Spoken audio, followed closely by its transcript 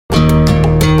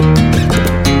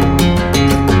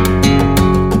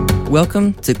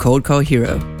Welcome to Cold Call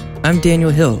Hero. I'm Daniel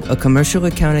Hill, a commercial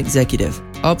account executive.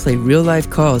 I'll play real-life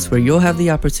calls where you'll have the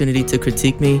opportunity to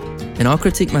critique me, and I'll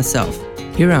critique myself.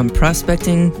 Here I'm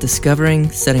prospecting, discovering,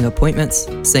 setting appointments,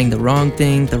 saying the wrong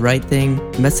thing, the right thing,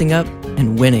 messing up,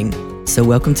 and winning. So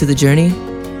welcome to the journey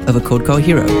of a Cold Call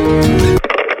Hero.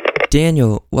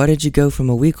 Daniel, why did you go from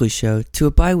a weekly show to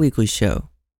a bi-weekly show?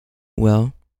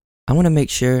 Well, I want to make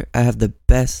sure I have the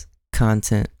best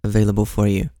content available for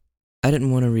you. I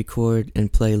didn't want to record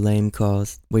and play lame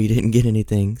calls where you didn't get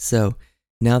anything, so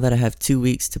now that I have 2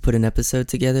 weeks to put an episode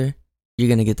together, you're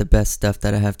going to get the best stuff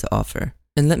that I have to offer.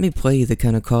 And let me play you the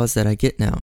kind of calls that I get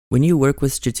now. When you work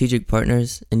with strategic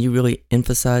partners and you really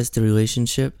emphasize the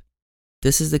relationship,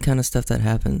 this is the kind of stuff that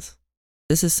happens.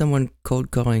 This is someone cold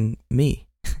calling me.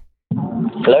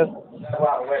 Hello?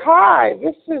 Hi,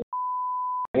 this is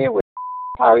here with.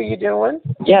 How are you doing?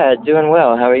 Yeah, doing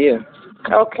well. How are you?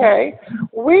 Okay.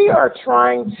 We are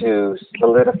trying to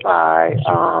solidify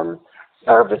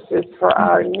services for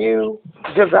our new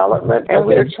development, and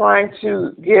we are trying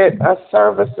to get a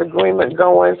service agreement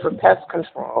going for pest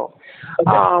control.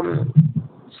 Okay.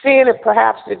 Seeing if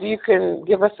you can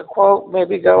give us a quote,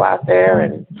 maybe go out there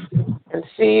and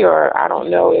see, or I don't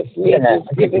know if Nick is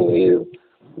giving you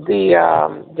the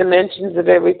dimensions of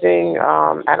everything.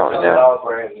 I don't know.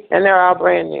 And they're all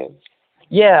brand new.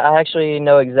 Yeah, I actually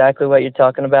know exactly what you're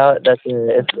talking about.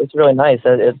 It's really nice.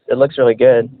 It looks really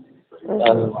good.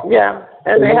 Yeah,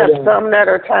 and they have some that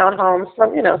are townhomes,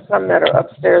 some that are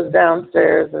upstairs,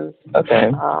 downstairs, and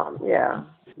okay. Yeah.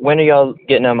 When are y'all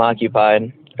getting them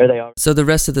occupied? Are they all? So the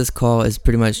rest of this call is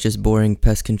pretty much just boring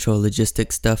pest control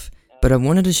logistics stuff, but I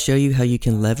wanted to show you how you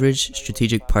can leverage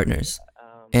strategic partners.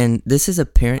 And this is a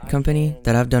parent company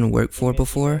that I've done work for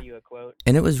before,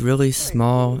 and it was really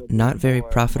small, not very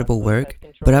profitable work,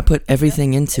 but I put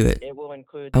everything into it.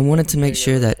 I wanted to make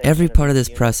sure that every part of this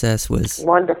process was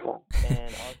wonderful.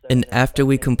 And after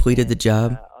we completed the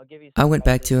job, I went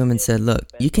back to him and said, look,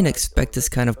 you can expect this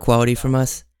kind of quality from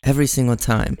us every single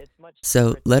time.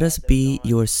 So let us be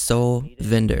your sole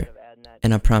vendor,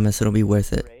 and I promise it'll be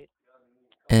worth it.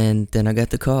 And then I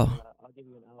got the call.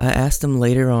 I asked them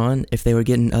later on if they were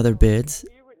getting other bids,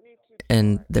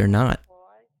 and they're not.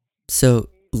 So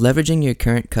leveraging your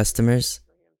current customers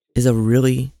is a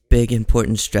really big,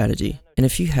 important strategy. And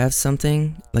if you have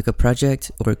something like a project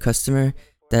or a customer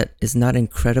that is not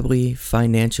incredibly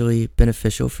financially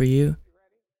beneficial for you,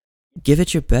 give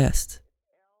it your best.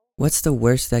 What's the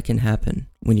worst that can happen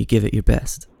when you give it your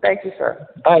best? Thank you, sir.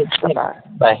 All right. Bye.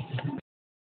 Bye.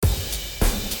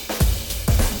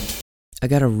 I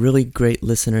got a really great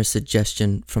listener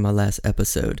suggestion from my last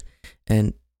episode,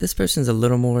 and this person's a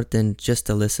little more than just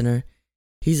a listener.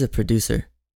 He's a producer.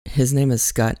 His name is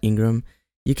Scott Ingram.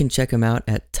 You can check him out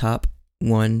at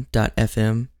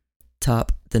top1.fm,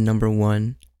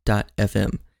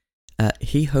 top1.fm.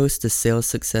 He hosts the Sales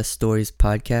Success Stories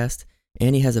podcast,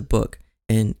 and he has a book,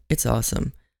 and it's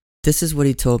awesome. This is what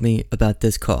he told me about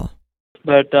this call.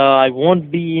 But I won't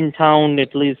be in town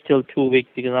at least till 2 weeks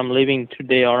because I'm leaving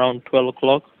today around 12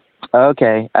 o'clock.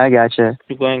 Okay, I gotcha.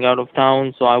 Going out of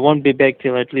town, so I won't be back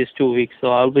till at least 2 weeks.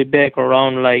 So I'll be back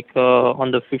around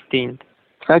on the 15th.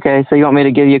 Okay, so you want me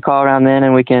to give you a call around then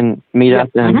and we can meet up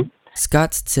then? Mm-hmm.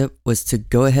 Scott's tip was to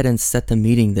go ahead and set the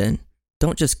meeting then.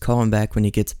 Don't just call him back when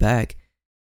he gets back.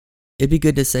 It'd be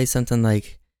good to say something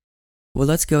like, well,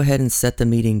 let's go ahead and set the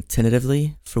meeting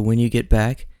tentatively for when you get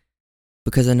back,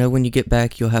 because I know when you get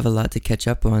back you'll have a lot to catch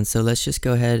up on, so let's just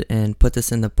go ahead and put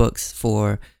this in the books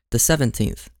for the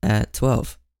 17th at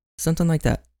 12. Something like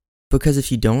that. Because if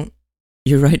you don't,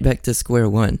 you're right back to square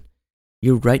one.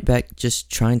 You're right back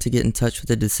just trying to get in touch with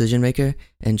the decision maker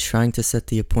and trying to set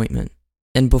the appointment.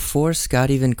 And before Scott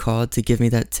even called to give me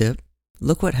that tip,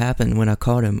 look what happened when I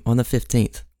called him on the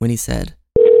 15th when he said,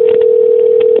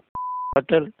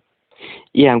 Hotel?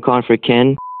 Yeah, I'm calling for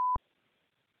Ken.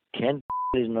 Ken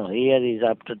is not here. He's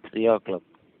after 3 o'clock.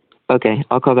 Okay,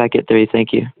 I'll call back at 3.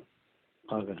 Thank you.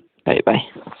 Okay. All right, bye.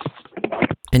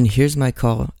 and here's my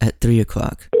call at 3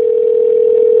 o'clock.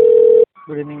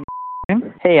 Good evening.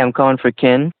 Hey, I'm calling for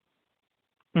Ken.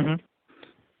 Mm-hmm.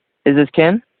 Is this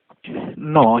Ken?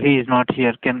 No, he is not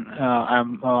here.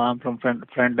 I'm from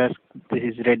front desk. This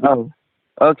is ready. Oh,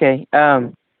 okay.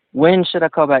 When should I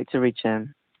call back to reach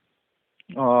him?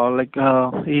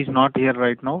 He's not here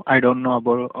right now. I don't know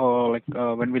about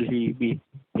when will he be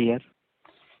here.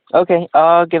 Okay,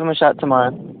 I'll give him a shot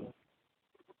tomorrow.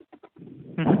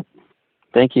 Mm-hmm.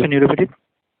 Thank you. Can you repeat it?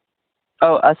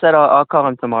 Oh, I said I'll call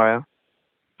him tomorrow.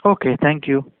 Okay, thank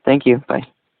you. Thank you. Bye.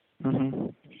 Mm-hmm.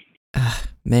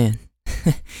 Man,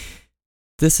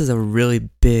 this is a really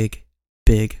big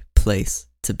place.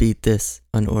 to beat this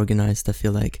unorganized, I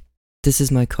feel like. This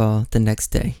is my call the next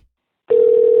day.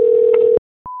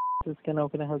 This Ken, how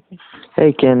can I help you?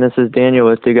 Hey, Ken, this is Daniel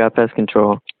with You Got Pest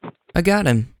Control. I got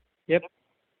him. Yep.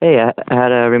 Hey, I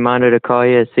had a reminder to call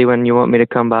you to see when you want me to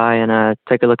come by and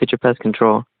take a look at your pest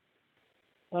control.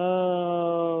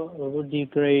 It would be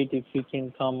great if you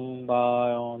can come by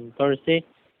on Thursday.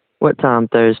 What time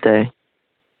Thursday?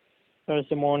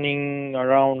 Thursday morning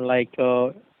around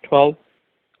 12.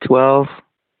 12?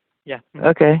 Yeah.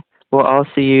 Okay. Well, I'll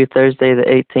see you Thursday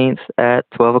the 18th at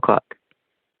 12 o'clock.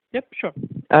 Yep, sure.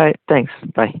 All right, thanks.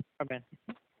 Bye. Bye-bye.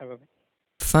 Bye-bye.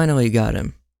 Finally got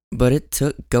him. But it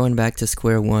took going back to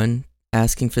square one,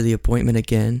 asking for the appointment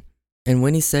again. And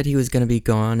when he said he was going to be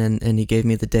gone and he gave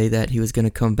me the day that he was going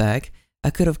to come back, I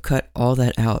could have cut all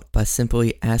that out by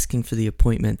simply asking for the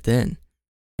appointment then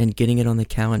and getting it on the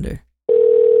calendar.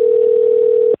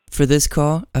 For this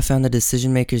call, I found the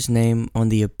decision maker's name on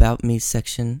the About Me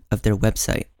section of their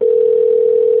website.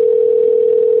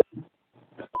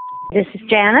 This is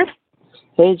Janice.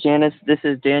 Hey, Janice, this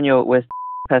is Daniel with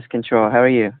Pest Control. How are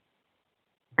you?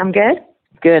 I'm good.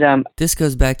 Good. This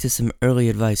goes back to some early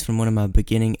advice from one of my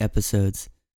beginning episodes.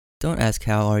 Don't ask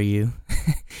how are you.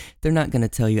 They're not going to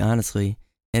tell you honestly,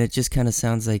 and it just kind of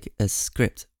sounds like a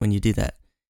script when you do that.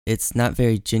 It's not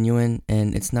very genuine,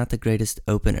 and it's not the greatest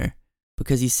opener.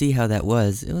 Because you see how that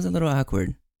was. It was a little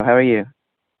awkward. How are you?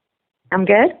 I'm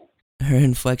good. Her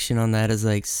inflection on that is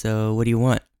like, so what do you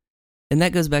want? And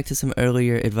that goes back to some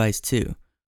earlier advice too.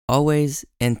 Always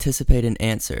anticipate an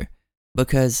answer.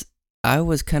 Because I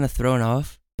was kind of thrown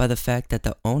off by the fact that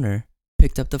the owner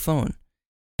picked up the phone.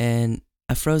 And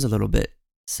I froze a little bit.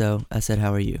 So I said,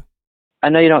 how are you? I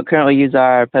know you don't currently use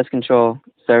our pest control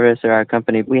service or our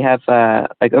company. We have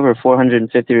over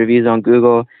 450 reviews on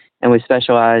Google, and we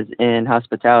specialize in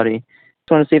hospitality.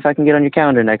 Just want to see if I can get on your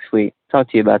calendar next week. Talk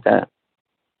to you about that.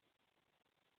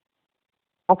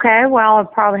 Okay, well,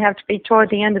 it'll probably have to be toward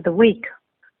the end of the week.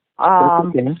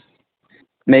 Okay.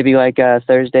 Maybe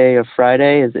Thursday or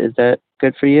Friday. Is that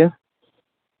good for you?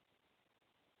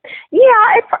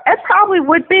 Yeah, it probably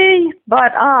would be,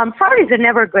 but Fridays are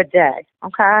never a good day,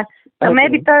 okay? So Okay.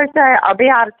 maybe Thursday. I'll be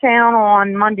out of town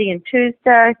on Monday and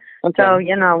Tuesday, Okay.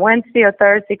 so, Wednesday or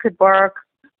Thursday could work.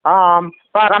 But,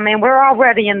 we're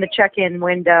already in the check-in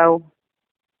window,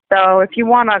 so if you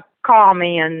want to call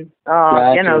me and,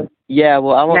 Gotcha. Yeah,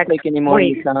 well, I won't next take any more of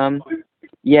your week. time.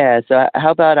 Yeah, so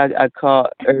how about I call,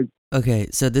 or Okay,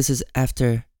 so this is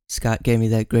after Scott gave me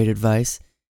that great advice,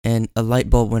 and a light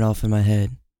bulb went off in my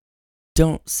head.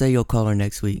 Don't say you'll call her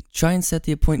next week. Try and set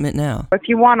the appointment now. If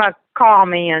you want to call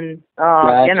me and,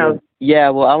 Gotcha. Yeah,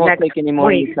 well, I won't next take any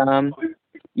more of week. your time.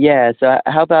 Yeah, so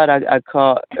how about I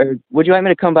call, or would you like me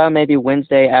to come by maybe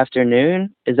Wednesday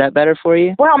afternoon? Is that better for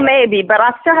you? Well, maybe, but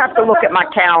I still have to look at my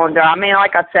calendar.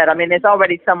 Like I said, there's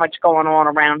already so much going on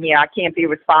around here. I can't be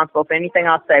responsible for anything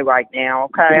I say right now,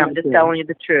 okay? I'm just telling you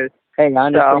the truth. Hey, I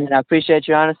understand. I appreciate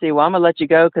your honesty. Well, I'm going to let you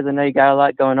go because I know you got a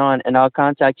lot going on, and I'll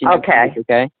contact you next Okay. week,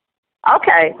 okay?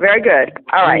 Okay, very good.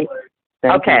 All right.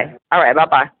 Thank Okay. you. All right,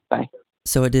 bye-bye. Bye.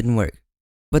 So it didn't work.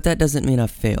 But that doesn't mean I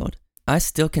failed. I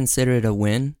still consider it a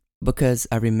win because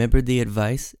I remembered the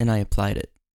advice and I applied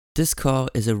it. This call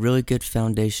is a really good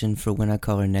foundation for when I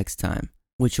call her next time,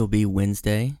 which will be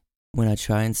Wednesday, when I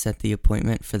try and set the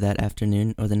appointment for that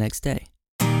afternoon or the next day.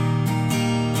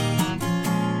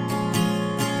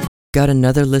 Got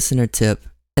another listener tip,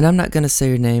 and I'm not going to say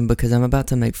your name because I'm about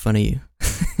to make fun of you.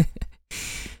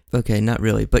 Okay, not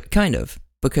really, but kind of,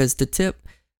 because the tip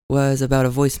was about a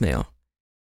voicemail.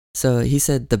 So he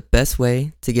said the best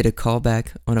way to get a call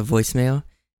back on a voicemail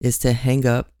is to hang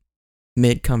up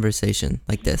mid-conversation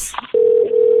like this.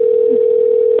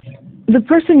 The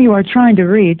person you are trying to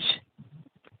reach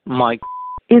Mike.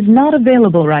 is not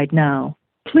available right now.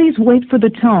 Please wait for the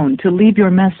tone to leave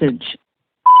your message.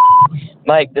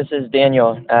 Mike, this is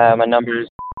Daniel. My number is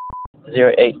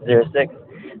 0806.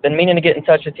 Been meaning to get in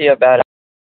touch with you about it.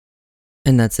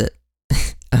 And that's it.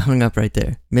 I hung up right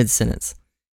there, mid-sentence.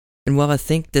 And while I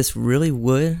think this really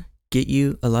would get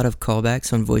you a lot of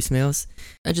callbacks on voicemails,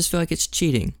 I just feel like it's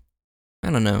cheating. I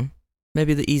don't know.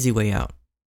 Maybe the easy way out.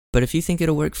 But if you think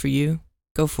it'll work for you,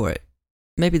 go for it.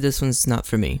 Maybe this one's not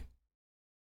for me.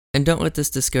 And don't let this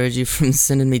discourage you from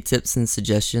sending me tips and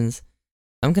suggestions.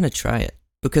 I'm going to try it.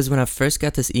 Because when I first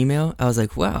got this email, I was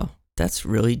like, wow, that's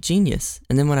really genius.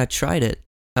 And then when I tried it,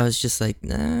 I was just like,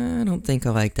 nah, I don't think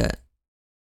I like that.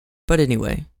 But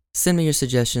anyway, send me your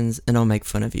suggestions and I'll make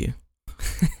fun of you.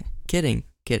 Kidding.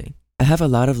 I have a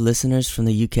lot of listeners from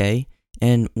the UK,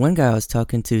 and one guy I was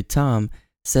talking to, Tom,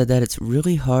 said that it's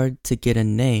really hard to get a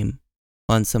name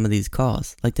on some of these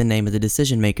calls, like the name of the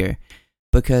decision maker.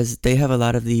 because they have a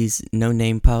lot of these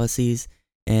no-name policies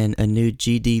and a new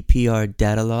GDPR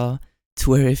data law to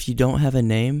where if you don't have a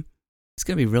name, it's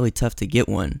going to be really tough to get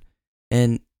one.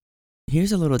 And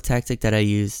here's a little tactic that I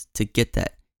use to get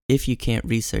that if you can't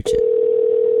research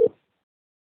it.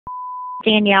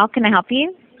 Danielle, can I help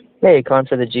you? Hey, calling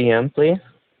for the GM, please.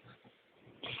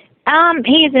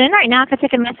 He isn't in right now. I could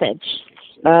take a message.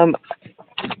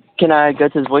 Can I go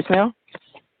to his voicemail?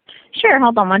 Sure,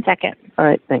 hold on 1 second. All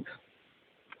right, thanks.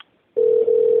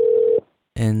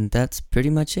 And that's pretty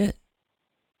much it.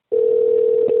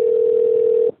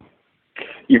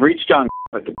 You've reached John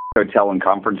at the Hotel and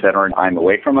Conference Center, and I'm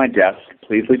away from my desk.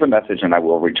 Please leave a message and I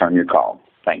will return your call.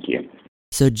 Thank you.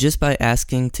 So just by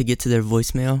asking to get to their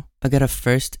voicemail, I got a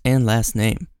first and last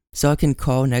name, so I can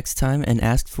call next time and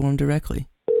ask for them directly.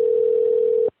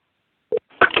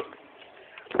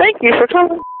 Thank you for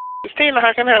calling. Tina,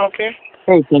 how can I help you?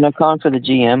 Hey, can I call for the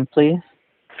GM, please?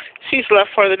 She's left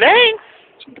for the day.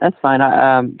 That's fine.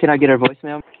 Can I get her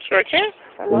voicemail? Sure can.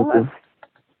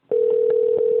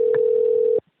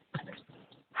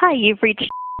 Hi, you've reached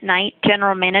Knight,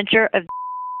 General Manager of.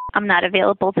 I'm not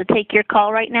available to take your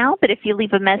call right now, but if you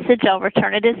leave a message, I'll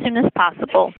return it as soon as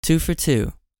possible. 2 for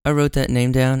 2. I wrote that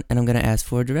name down and I'm going to ask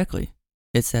for it directly.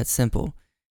 It's that simple.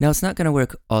 Now, it's not going to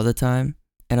work all the time,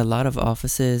 and a lot of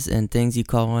offices and things you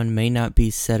call on may not be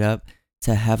set up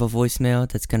to have a voicemail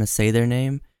that's going to say their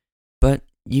name, but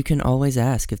you can always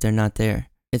ask if they're not there.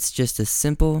 It's just a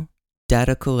simple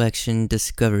data collection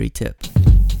discovery tip.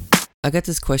 I got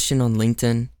this question on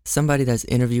LinkedIn, somebody that's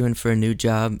interviewing for a new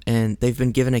job, and they've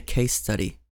been given a case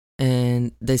study.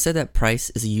 And they said that price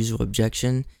is a usual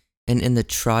objection, and in the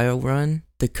trial run,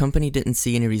 the company didn't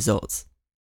see any results.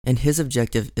 And his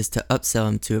objective is to upsell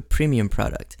him to a premium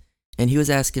product. And he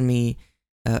was asking me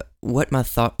what my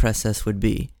thought process would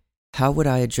be. How would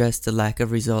I address the lack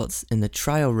of results in the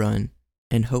trial run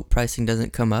and hope pricing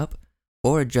doesn't come up,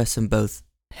 or address them both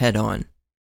head on?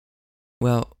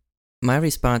 Well, my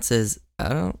response is, I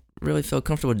don't really feel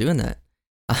comfortable doing that.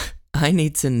 I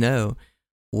need to know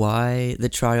why the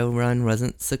trial run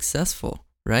wasn't successful,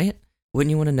 right? Wouldn't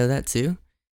you want to know that too?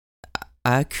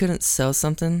 I couldn't sell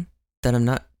something that I'm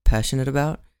not passionate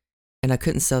about, and I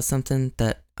couldn't sell something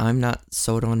that I'm not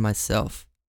sold on myself.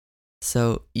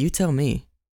 So you tell me,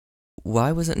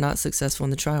 why was it not successful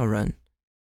in the trial run?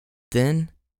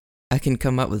 Then I can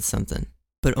come up with something,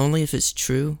 but only if it's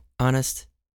true, honest,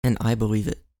 and I believe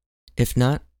it. If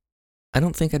not, I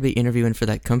don't think I'd be interviewing for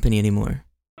that company anymore.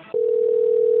 Thank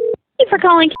you for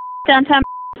calling downtown.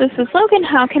 This is Logan.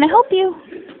 How can I help you?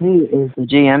 Hey, is the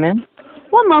GM in?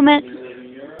 1 moment.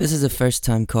 This is a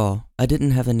first-time call. I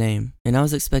didn't have a name, and I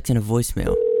was expecting a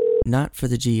voicemail, not for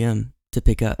the GM to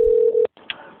pick up.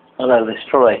 Hello, this is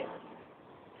Troy.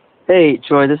 Hey,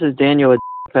 Troy, this is Daniel with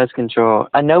Pest Control.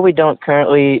 I know we don't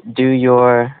currently do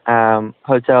your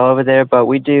hotel over there, but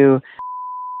we do,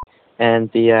 and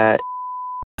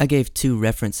I gave 2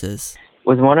 references.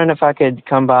 was wondering if I could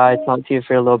come by, talk to you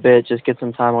for a little bit, just get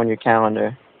some time on your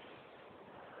calendar.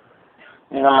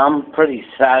 You know, I'm pretty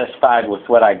satisfied with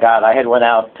what I got. I had went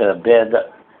out to bid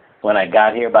when I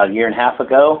got here about a year and a half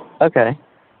ago. Okay.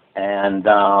 And,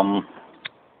 I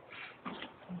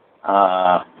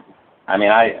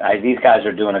mean, these guys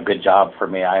are doing a good job for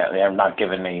me. They're not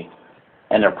giving me,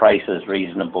 and their price is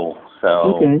reasonable.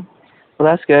 So. Okay. Well,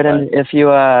 that's good. And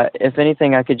if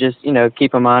anything, I could just,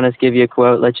 keep them honest, give you a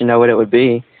quote, let you know what it would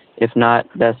be. If not,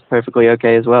 that's perfectly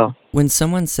okay as well. When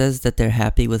someone says that they're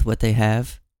happy with what they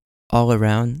have, all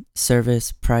around,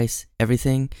 service, price,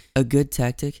 everything, a good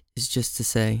tactic is just to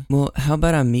say, well, how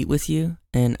about I meet with you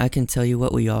and I can tell you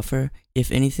what we offer,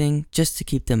 if anything, just to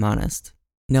keep them honest.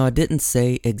 Now, I didn't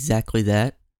say exactly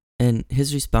that, and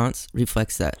his response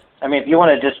reflects that. I mean, if you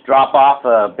want to just drop off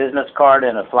a business card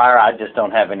and a flyer, I just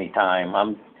don't have any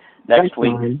time. Next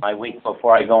week, my week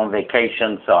before I go on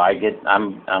vacation, so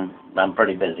I'm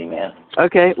pretty busy, man.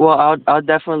 Okay, well, I'll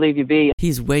definitely leave you be.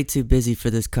 He's way too busy for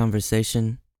this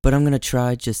conversation, but I'm going to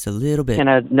try just a little bit. Can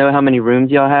I know how many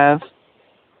rooms y'all have?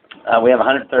 We have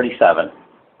 137.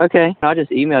 Okay, I'll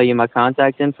just email you my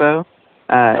contact info,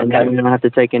 and then we don't have to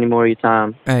take any more of your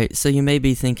time. All right, so you may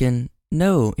be thinking,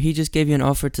 no, he just gave you an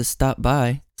offer to stop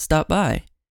by. Stop by.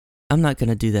 I'm not going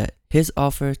to do that. His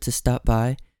offer to stop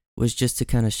by was just to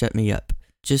kind of shut me up.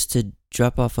 Just to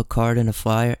drop off a card and a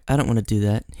flyer. I don't want to do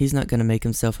that. He's not going to make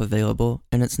himself available,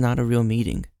 and it's not a real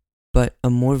meeting. But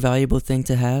a more valuable thing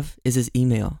to have is his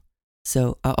email.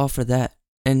 So I offer that,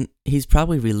 and he's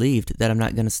probably relieved that I'm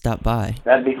not going to stop by.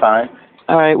 That'd be fine.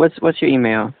 All right, what's your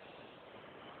email?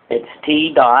 It's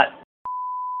T. Dot.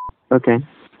 Okay.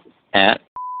 At.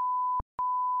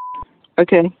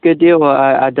 Okay, good deal. Well,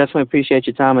 I definitely appreciate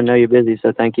your time. I know you're busy,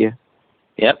 so thank you.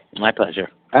 Yep, my pleasure.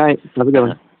 All right, have a good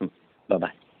one.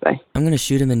 Bye-bye. Bye. I'm going to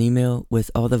shoot him an email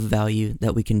with all the value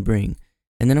that we can bring,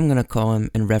 and then I'm going to call him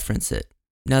and reference it.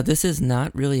 Now, this is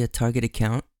not really a target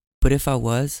account, but if I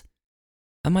was,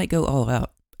 I might go all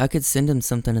out. I could send him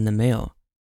something in the mail,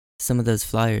 some of those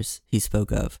flyers he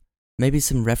spoke of, maybe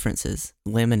some references,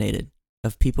 laminated,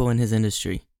 of people in his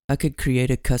industry. I could create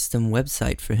a custom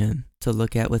website for him to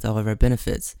look at with all of our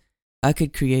benefits. I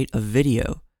could create a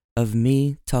video of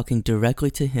me talking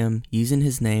directly to him using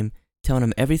his name, telling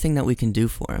him everything that we can do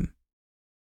for him.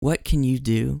 What can you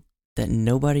do that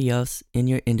nobody else in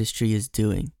your industry is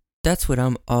doing? That's what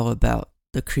I'm all about,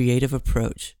 the creative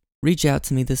approach. Reach out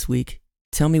to me this week,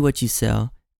 tell me what you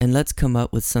sell, and let's come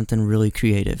up with something really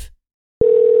creative.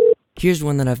 Here's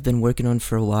one that I've been working on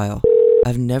for a while.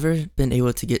 I've never been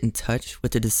able to get in touch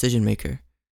with the decision maker.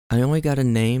 I only got a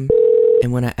name,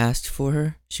 and when I asked for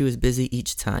her, she was busy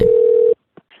each time.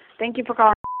 Thank you for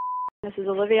calling. This is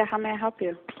Olivia. How may I help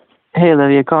you? Hey,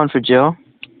 Olivia, calling for Jill.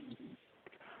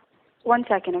 1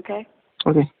 second, okay?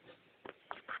 Okay.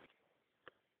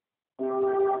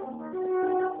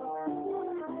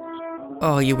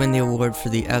 Oh, you win the award for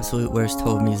the absolute worst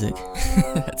hold music.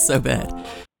 That's so bad.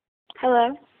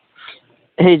 Hello?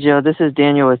 Hey, Jill, this is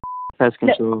Daniel with Pest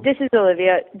Control. No, this is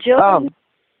Olivia.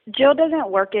 Jill doesn't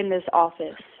work in this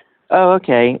office. Oh,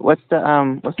 okay. What's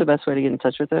the best way to get in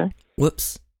touch with her?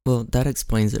 Whoops. Well, that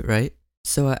explains it, right?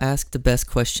 So I asked the best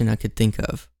question I could think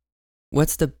of.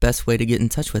 What's the best way to get in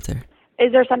touch with her?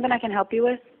 Is there something I can help you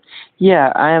with?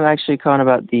 Yeah, I am actually calling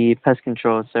about the pest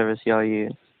control service y'all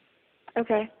use.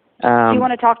 Okay. Do you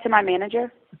want to talk to my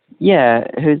manager? Yeah,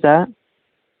 who's that?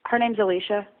 Her name's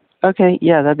Alicia. Okay,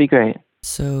 yeah, that'd be great.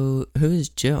 So, who is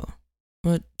Jill?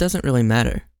 Well, it doesn't really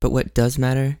matter, but what does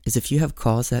matter is if you have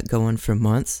calls that go on for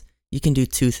months, you can do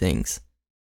two things.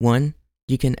 One,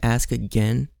 you can ask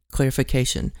again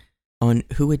clarification on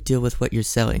who would deal with what you're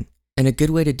selling. And a good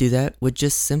way to do that would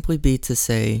just simply be to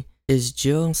say, is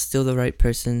Jill still the right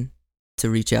person to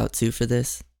reach out to for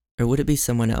this? Or would it be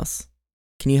someone else?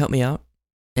 Can you help me out?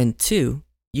 And two,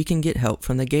 you can get help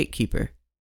from the gatekeeper.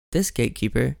 This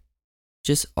gatekeeper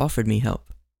just offered me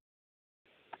help.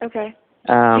 Okay.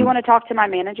 Do you want to talk to my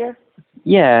manager?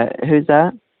 Yeah, who's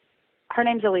that? Her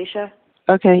name's Alicia.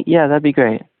 Okay, yeah, that'd be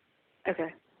great.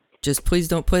 Okay. Just please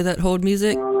don't play that hold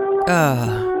music.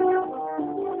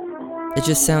 It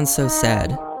just sounds so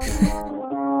sad.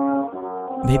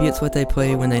 Maybe it's what they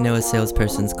play when they know a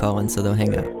salesperson's calling, so they'll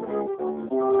hang up.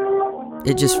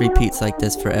 It just repeats like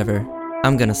this forever.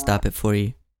 I'm gonna stop it for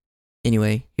you.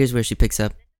 Anyway, here's where she picks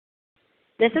up.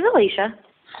 This is Alicia.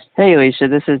 Hey, Alicia,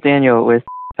 this is Daniel with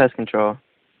Pest Control.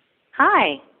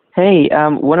 Hi. Hey,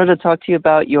 wanted to talk to you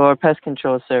about your pest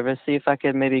control service, see if I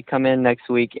could maybe come in next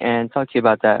week and talk to you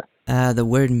about that. The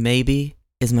word maybe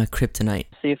is my kryptonite.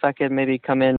 See if I could maybe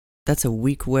come in. That's a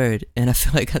weak word, and I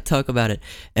feel like I talk about it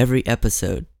every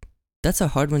episode. That's a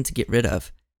hard one to get rid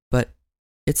of, but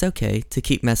it's okay to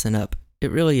keep messing up. It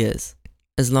really is.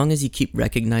 As long as you keep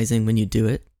recognizing when you do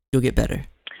it, you'll get better.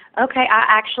 Okay, I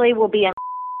actually will be in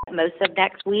most of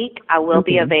next week. I will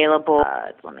be available.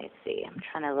 Let me see. I'm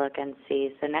trying to look and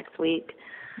see. So next week,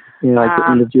 the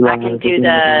end of July, I can do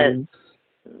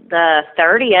the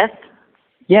 30th.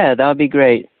 Yeah, that would be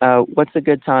great. What's a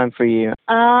good time for you?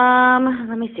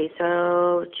 Let me see.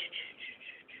 So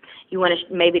you want to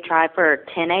maybe try for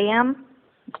 10 a.m.?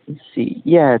 Let's see.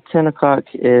 Yeah, 10 o'clock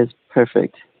is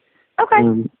perfect. Okay.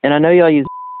 And I know y'all use...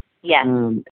 Yes.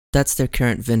 That's their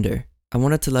current vendor. I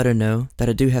wanted to let her know that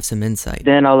I do have some insight.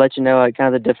 Then I'll let you know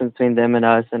kind of the difference between them and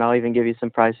us, and I'll even give you some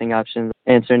pricing options,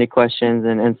 answer any questions,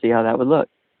 and see how that would look.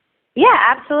 Yeah,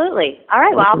 absolutely. All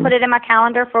right, well, I'll put it in my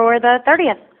calendar for the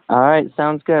 30th. All right,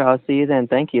 sounds good. I'll see you then.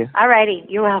 Thank you. All righty,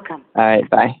 you're welcome. All right,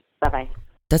 bye. Bye-bye.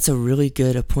 That's a really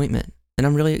good appointment, and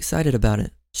I'm really excited about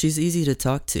it. She's easy to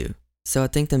talk to, so I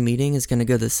think the meeting is going to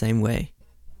go the same way.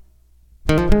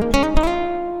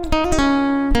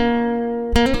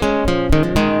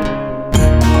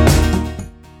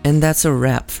 And that's a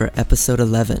wrap for episode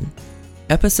 11.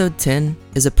 Episode 10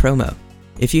 is a promo.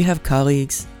 If you have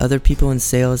colleagues, other people in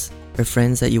sales, or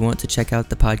friends that you want to check out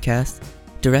the podcast,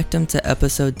 direct them to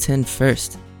episode 10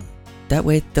 first. That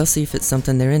way, they'll see if it's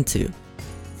something they're into.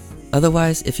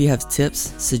 Otherwise, if you have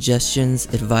tips, suggestions,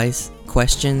 advice,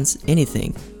 questions,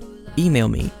 anything, email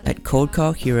me at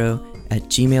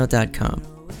coldcallhero@gmail.com.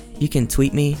 You can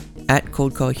tweet me at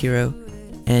coldcallhero,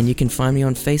 and you can find me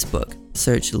on Facebook.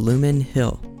 Search Lumen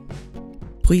Hill.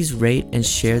 Please rate and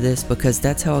share this because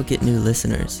that's how I'll get new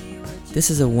listeners. This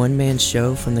is a one-man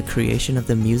show from the creation of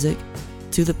the music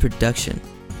to the production.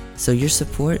 So your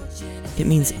support It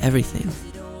means everything.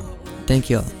 Thank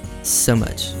you all so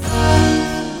much.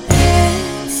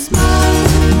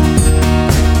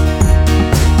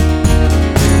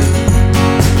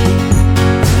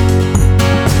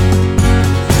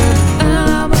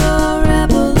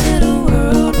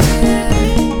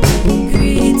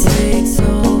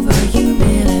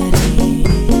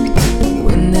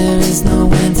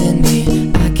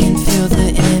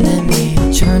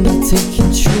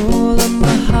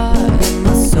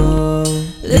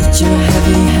 Lift your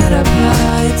heavy head up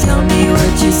high. Tell me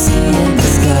what you see in the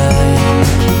sky.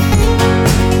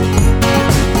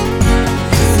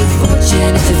 Is it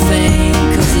fortune, is it fame?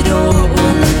 'Cause it all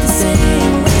will look the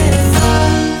same with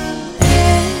love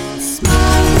and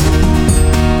smile.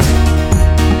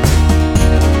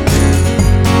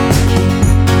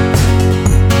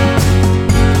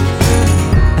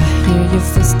 I hear your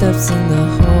footsteps in the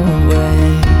hallway,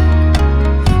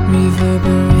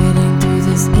 reverberating through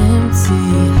this empty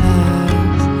house.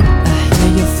 I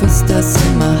hear your footsteps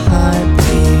in my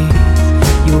heartbeat.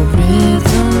 Your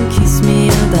rhythm keeps me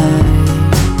alive.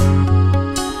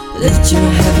 Lift your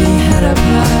heavy head up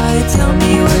high. Tell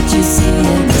me what you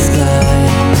see.